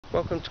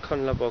Welcome to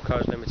Conlabo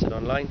Cars Limited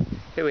Online.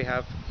 Here we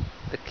have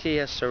the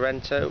Kia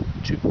Sorento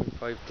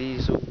 2.5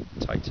 diesel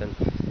Titan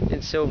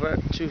in silver,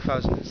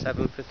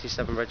 2007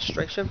 57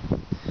 registration.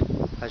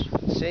 As you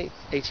can see,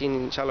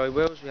 18-inch alloy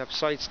wheels. We have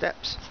side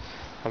steps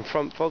and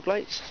front fog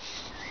lights.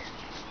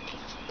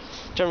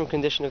 General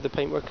condition of the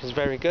paintwork is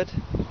very good.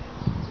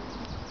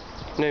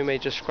 No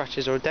major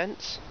scratches or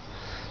dents.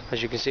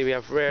 As you can see, we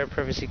have rear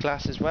privacy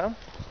glass as well.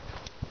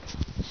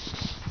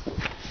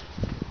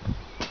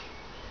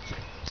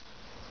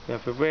 We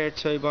have a rear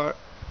tow bar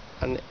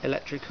and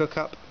electric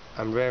hookup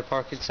and rear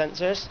parking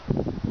sensors.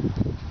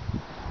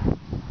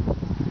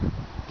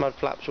 Mud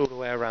flaps all the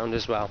way around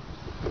as well.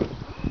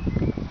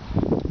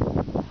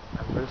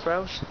 And roof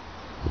rails.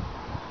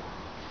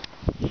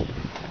 As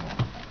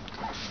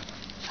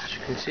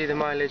you can see, the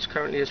mileage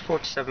currently is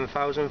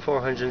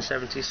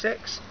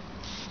 47,476.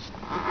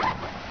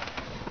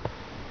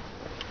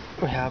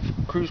 We have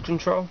cruise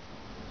control.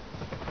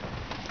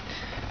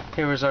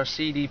 Here is our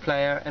CD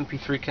player,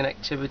 MP3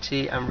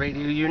 connectivity and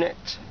radio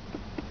unit.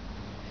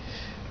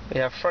 We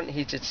have front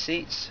heated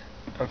seats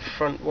and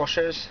front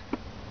washers.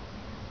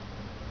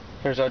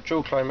 Here's our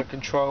dual climate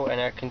control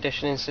and air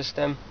conditioning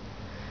system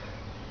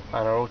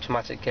and our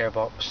automatic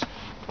gearbox.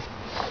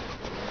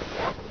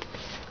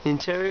 The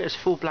interior is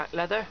full black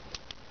leather.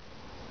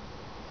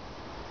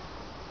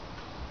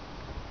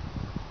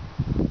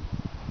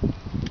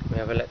 We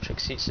have electric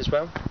seats as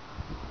well.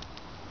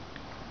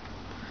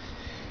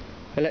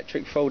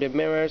 Electric folded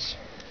mirrors,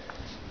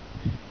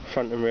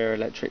 front and rear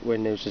electric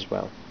windows as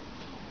well.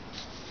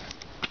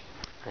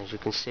 As you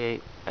can see,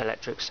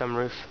 electric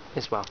sunroof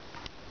as well.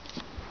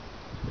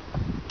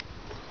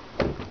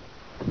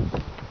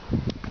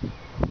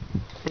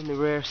 In the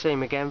rear,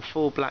 same again,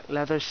 full black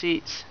leather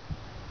seats,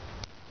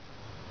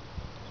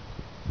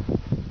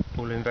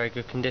 all in very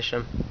good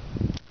condition.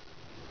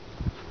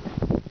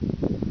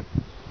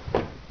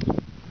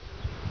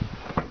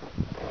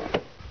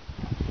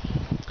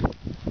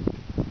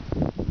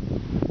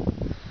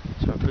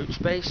 Boot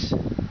space.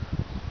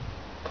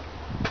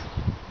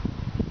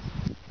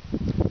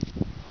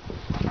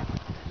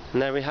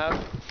 And there we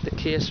have the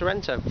Kia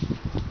Sorento.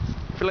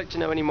 If you'd like to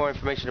know any more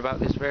information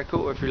about this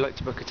vehicle, or if you'd like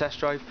to book a test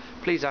drive,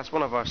 please ask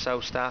one of our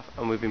sales staff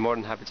and we'll be more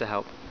than happy to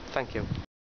help. Thank you.